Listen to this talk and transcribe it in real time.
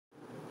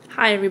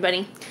Hi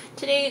everybody.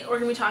 Today we're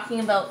going to be talking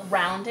about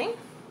rounding.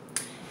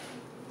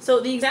 So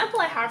the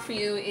example I have for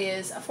you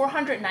is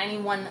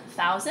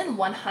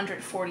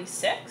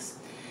 491,146.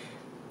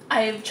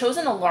 I've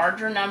chosen a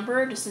larger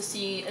number just to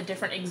see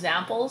different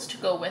examples to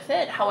go with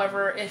it.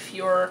 However, if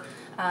you're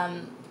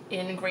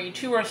in grade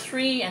 2 or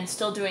 3 and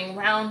still doing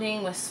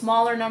rounding with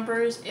smaller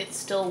numbers, it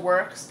still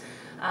works.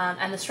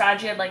 And the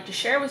strategy I'd like to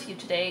share with you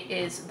today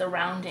is the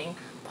rounding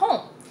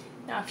poem.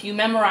 Now, if you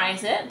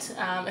memorize it,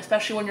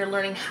 especially when you're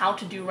learning how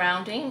to do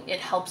rounding, it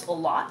helps a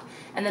lot.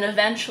 And then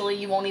eventually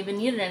you won't even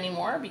need it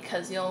anymore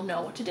because you'll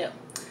know what to do.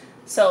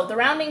 So the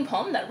rounding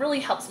poem that really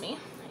helps me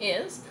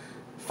is: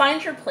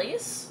 find your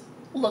place,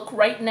 look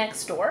right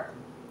next door,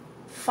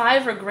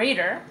 5 or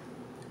greater,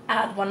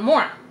 add 1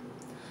 more.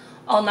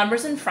 All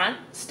numbers in front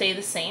stay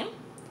the same.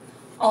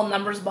 All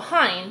numbers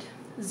behind,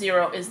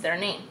 0 is their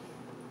name.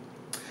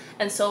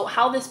 And so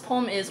how this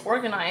poem is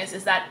organized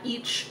is that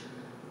each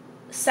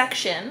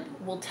section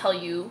will tell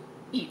you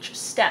each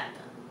step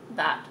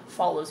that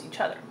follows each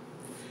other.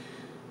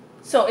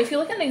 So if you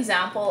look at an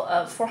example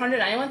of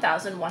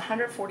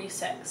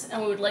 491,146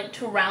 and we would like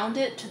to round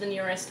it to the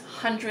nearest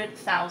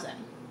 100,000.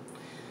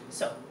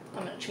 So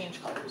I'm going to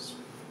change colors.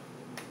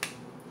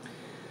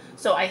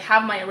 So I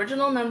have my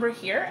original number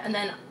here, and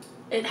then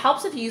it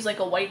helps if you use like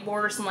a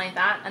whiteboard or something like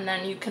that, and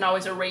then you can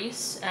always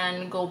erase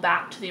and go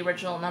back to the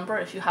original number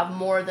if you have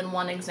more than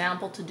one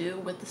example to do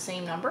with the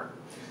same number.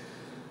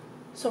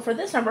 So for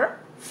this number,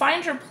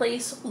 find your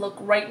place, look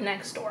right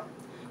next door.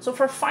 So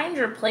for find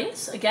your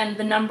place, again,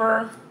 the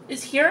number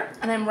is here,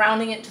 and I'm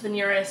rounding it to the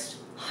nearest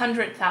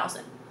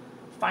 100,000.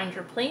 Find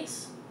your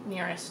place,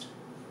 nearest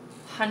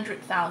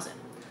 100,000.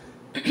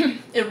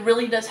 It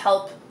really does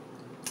help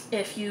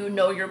if you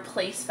know your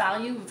place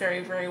value very,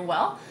 very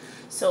well.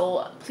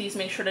 So please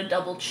make sure to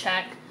double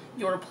check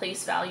your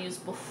place values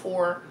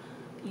before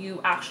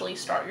you actually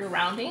start your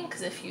rounding,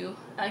 because if you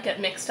get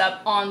mixed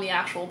up on the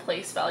actual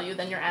place value,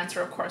 then your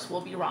answer of course will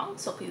be wrong.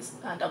 So please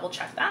double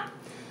check that.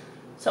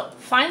 So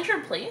find your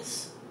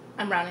place,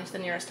 I'm rounding to the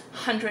nearest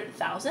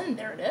 100,000,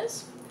 there it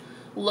is.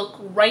 Look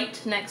right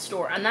next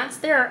door, and that's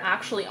there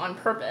actually on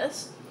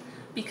purpose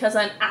because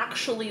I'm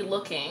actually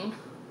looking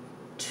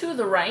to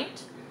the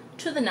right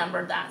to the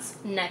number that's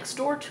next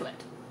door to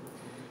it.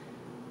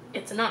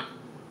 It's a 9.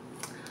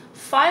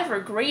 5 or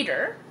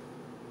greater,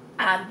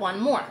 add 1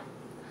 more.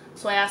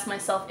 So I ask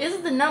myself,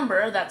 is the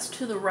number that's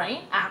to the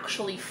right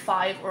actually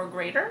 5 or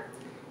greater?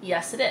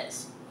 Yes, it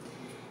is.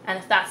 And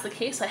if that's the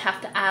case, I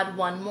have to add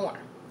 1 more.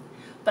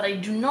 But I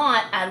do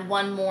not add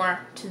 1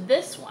 more to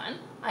this one.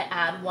 I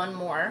add 1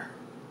 more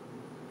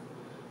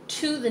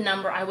to the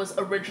number I was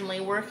originally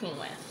working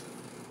with,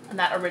 and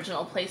that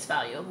original place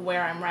value of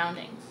where I'm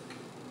rounding.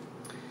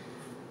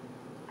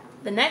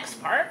 The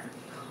next part,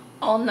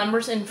 all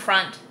numbers in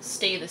front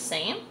stay the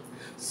same.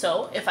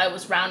 So if I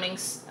was rounding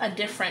a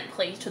different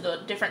place to the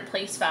different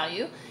place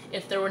value,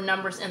 if there were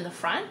numbers in the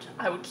front,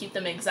 I would keep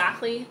them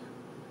exactly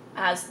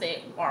as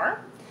they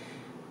are.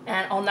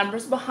 And all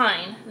numbers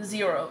behind,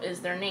 0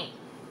 is their name.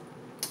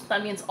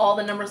 That means all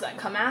the numbers that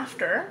come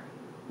after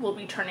will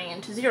be turning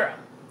into 0.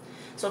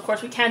 So of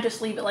course we can't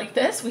just leave it like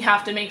this. We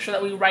have to make sure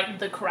that we write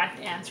the correct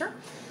answer.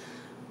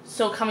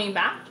 So coming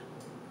back,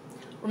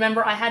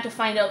 remember I had to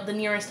find out the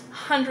nearest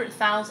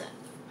 100,000.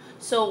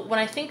 So when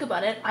I think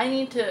about it, I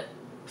need to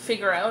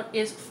figure out,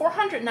 is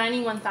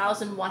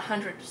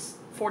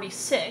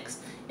 491,146,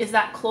 is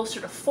that closer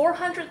to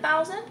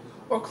 400,000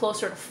 or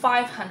closer to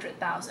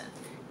 500,000?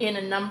 In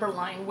a number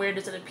line, where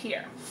does it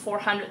appear?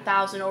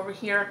 400,000 over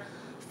here,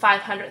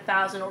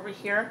 500,000 over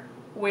here,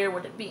 where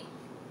would it be?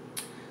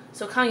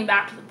 So coming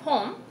back to the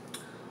poem,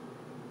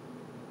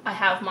 I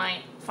have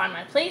my find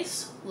my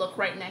place, look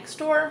right next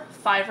door,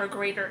 5 or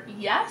greater,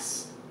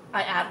 yes,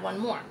 I add 1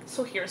 more.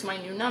 So here's my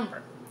new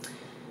number.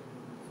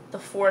 The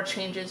 4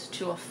 changes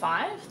to a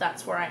 5,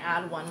 that's where I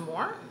add 1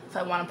 more. If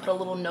I want to put a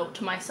little note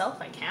to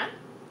myself, I can.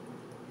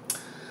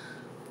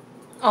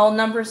 All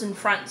numbers in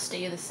front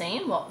stay the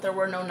same. Well, there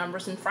were no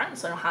numbers in front,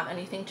 so I don't have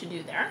anything to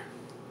do there.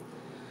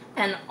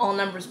 And all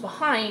numbers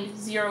behind,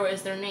 0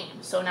 is their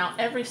name. So now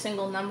every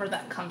single number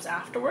that comes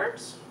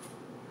afterwards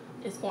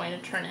is going to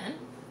turn in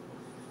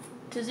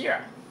to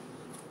 0.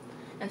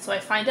 And so I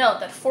find out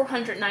that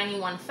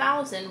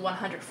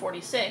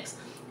 491,146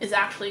 is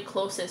actually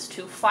closest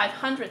to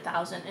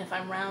 500,000 if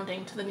I'm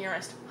rounding to the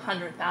nearest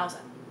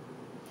 100,000.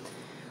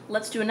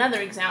 Let's do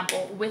another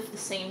example with the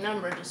same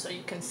number just so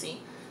you can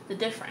see the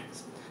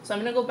difference. So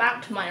I'm going to go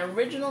back to my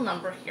original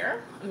number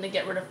here. I'm going to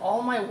get rid of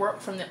all my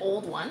work from the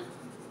old one.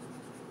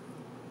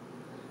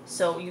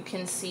 So you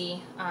can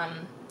see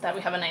that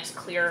we have a nice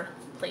clear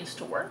place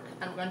to work.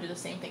 And we're going to do the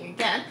same thing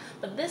again,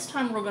 but this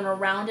time we're going to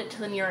round it to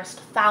the nearest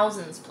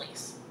thousands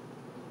place.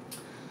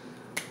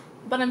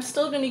 But I'm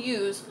still going to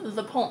use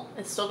the poem.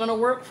 It's still going to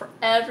work for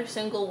every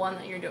single one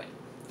that you're doing.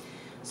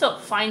 So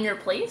find your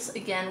place,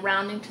 again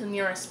rounding to the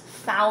nearest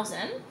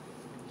 1,000.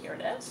 Here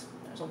it is,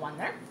 there's a 1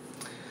 there.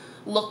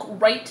 Look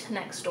right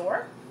next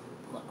door,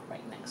 look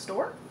right next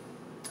door.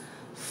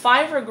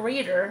 5 or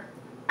greater,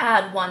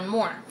 add 1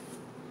 more.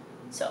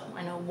 So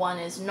I know 1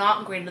 is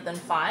not greater than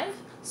 5,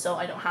 so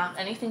I don't have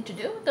anything to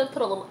do. I'm going to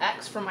put a little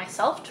X for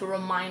myself to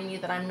remind me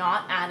that I'm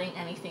not adding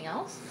anything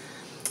else.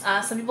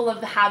 Some people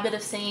have the habit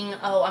of saying,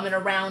 oh, I'm going to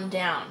round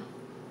down.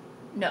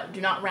 No,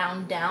 do not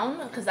round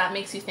down, because that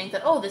makes you think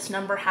that, oh, this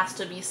number has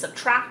to be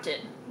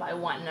subtracted by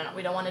 1. No,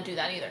 we don't want to do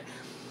that either.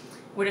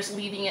 We're just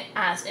leaving it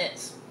as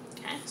is.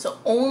 Okay? So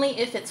only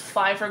if it's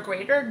 5 or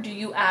greater do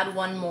you add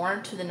 1 more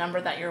to the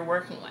number that you're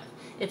working with.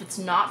 If it's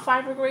not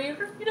 5 or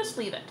greater, you just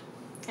leave it.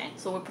 Okay?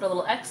 So we'll put a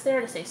little X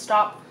there to say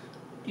stop.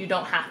 You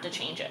don't have to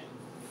change it.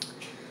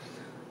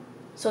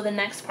 So the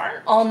next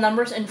part, all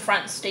numbers in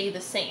front stay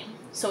the same.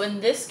 So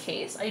in this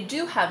case, I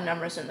do have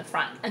numbers in the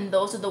front, and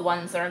those are the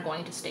ones that are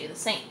going to stay the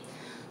same.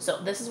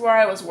 So this is where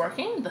I was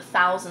working, the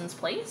thousands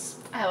place.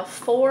 I have a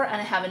 4 and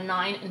I have a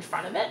 9 in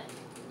front of it.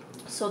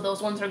 So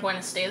those ones are going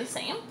to stay the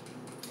same.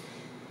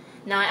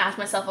 Now I asked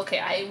myself, okay,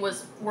 I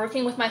was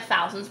working with my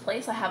thousands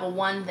place. I have a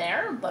 1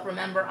 there, but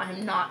remember,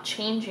 I'm not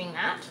changing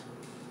that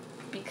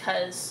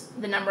because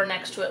the number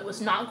next to it was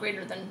not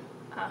greater than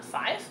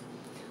 5.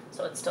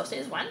 So it still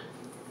stays 1.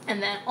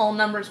 And then all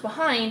numbers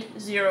behind,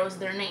 0 is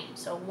their name.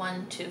 So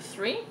 1, 2,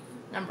 3,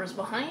 numbers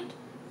behind,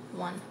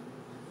 1,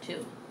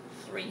 2,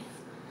 3,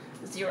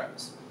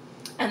 zeros.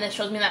 And this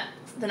shows me that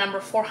the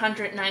number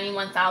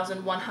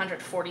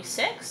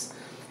 491,146,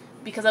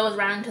 because I was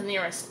rounding to the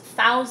nearest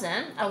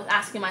 1,000, I was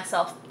asking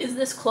myself, is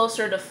this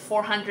closer to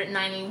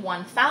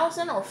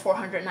 491,000 or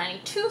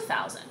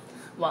 492,000?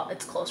 Well,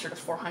 it's closer to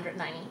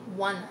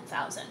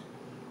 491,000.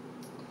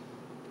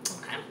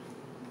 Okay.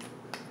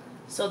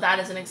 So that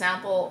is an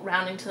example,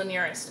 rounding to the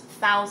nearest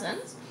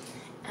thousands.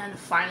 And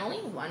finally,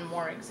 one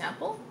more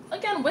example,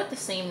 again with the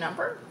same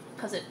number,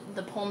 because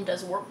the poem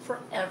does work for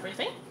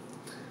everything.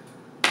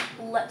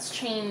 Let's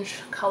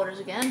change colors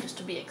again, just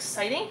to be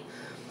exciting.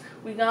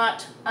 We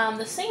got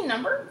the same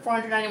number,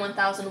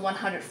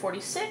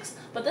 491,146,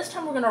 but this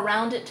time we're going to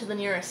round it to the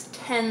nearest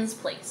tens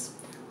place.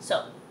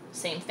 So,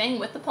 same thing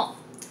with the poem.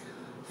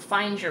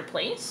 Find your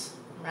place,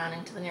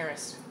 rounding to the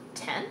nearest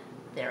 10,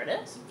 there it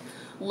is.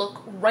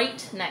 Look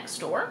right next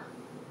door.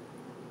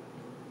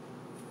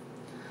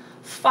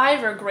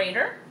 5 or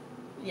greater,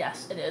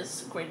 yes, it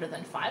is greater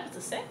than 5, it's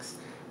a 6.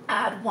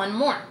 Add 1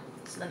 more.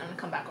 So then I'm going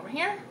to come back over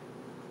here.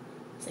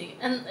 See,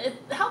 and it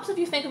helps if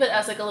you think of it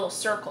as like a little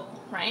circle,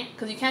 right?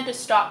 Because you can't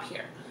just stop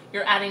here.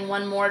 You're adding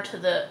 1 more to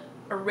the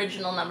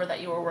original number that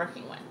you were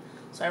working with.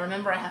 So I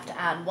remember I have to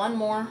add 1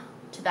 more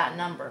to that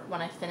number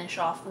when I finish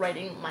off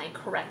writing my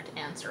correct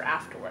answer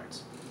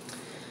afterwards.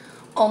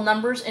 All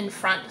numbers in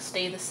front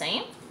stay the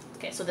same.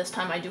 Okay, so this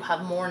time I do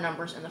have more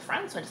numbers in the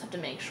front, so I just have to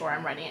make sure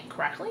I'm writing it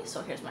correctly.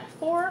 So here's my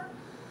 4,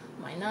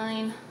 my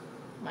 9,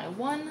 my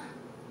 1,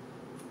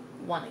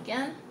 1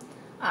 again.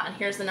 And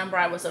here's the number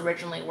I was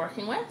originally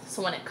working with.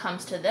 So when it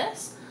comes to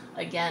this,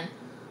 again,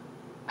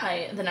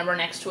 the number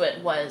next to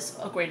it was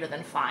a greater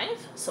than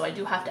 5. So I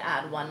do have to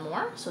add 1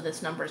 more. So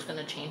this number is going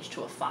to change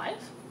to a 5.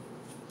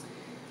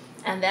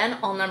 And then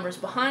all numbers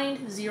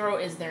behind, 0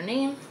 is their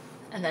name.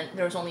 And then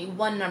there's only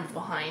 1 number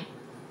behind,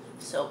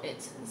 so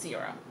it's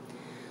 0.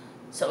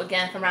 So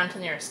again, if I'm rounding to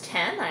the nearest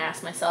 10, I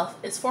ask myself,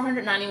 is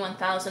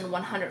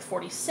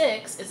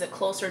 491,146, is it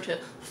closer to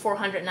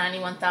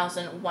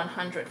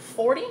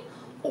 491,140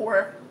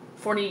 or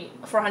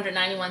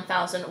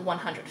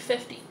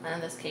 491,150? And in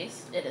this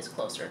case, it is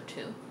closer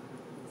to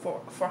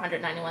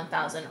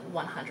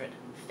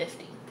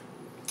 491,150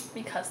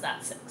 because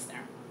that's 6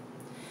 there.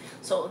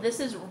 So this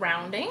is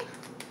rounding,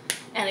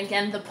 and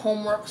again, the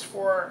poem works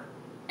for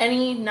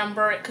any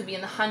number. It could be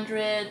in the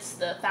hundreds,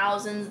 the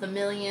thousands, the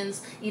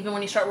millions. Even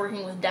when you start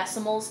working with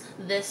decimals,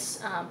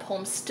 this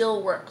poem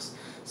still works.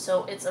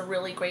 So it's a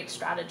really great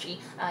strategy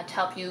to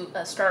help you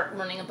start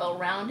learning about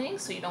rounding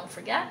so you don't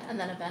forget, and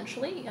then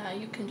eventually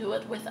you can do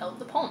it without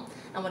the poem,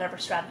 and whatever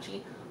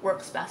strategy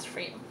works best for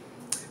you.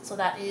 So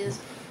that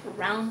is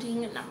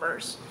rounding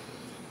numbers.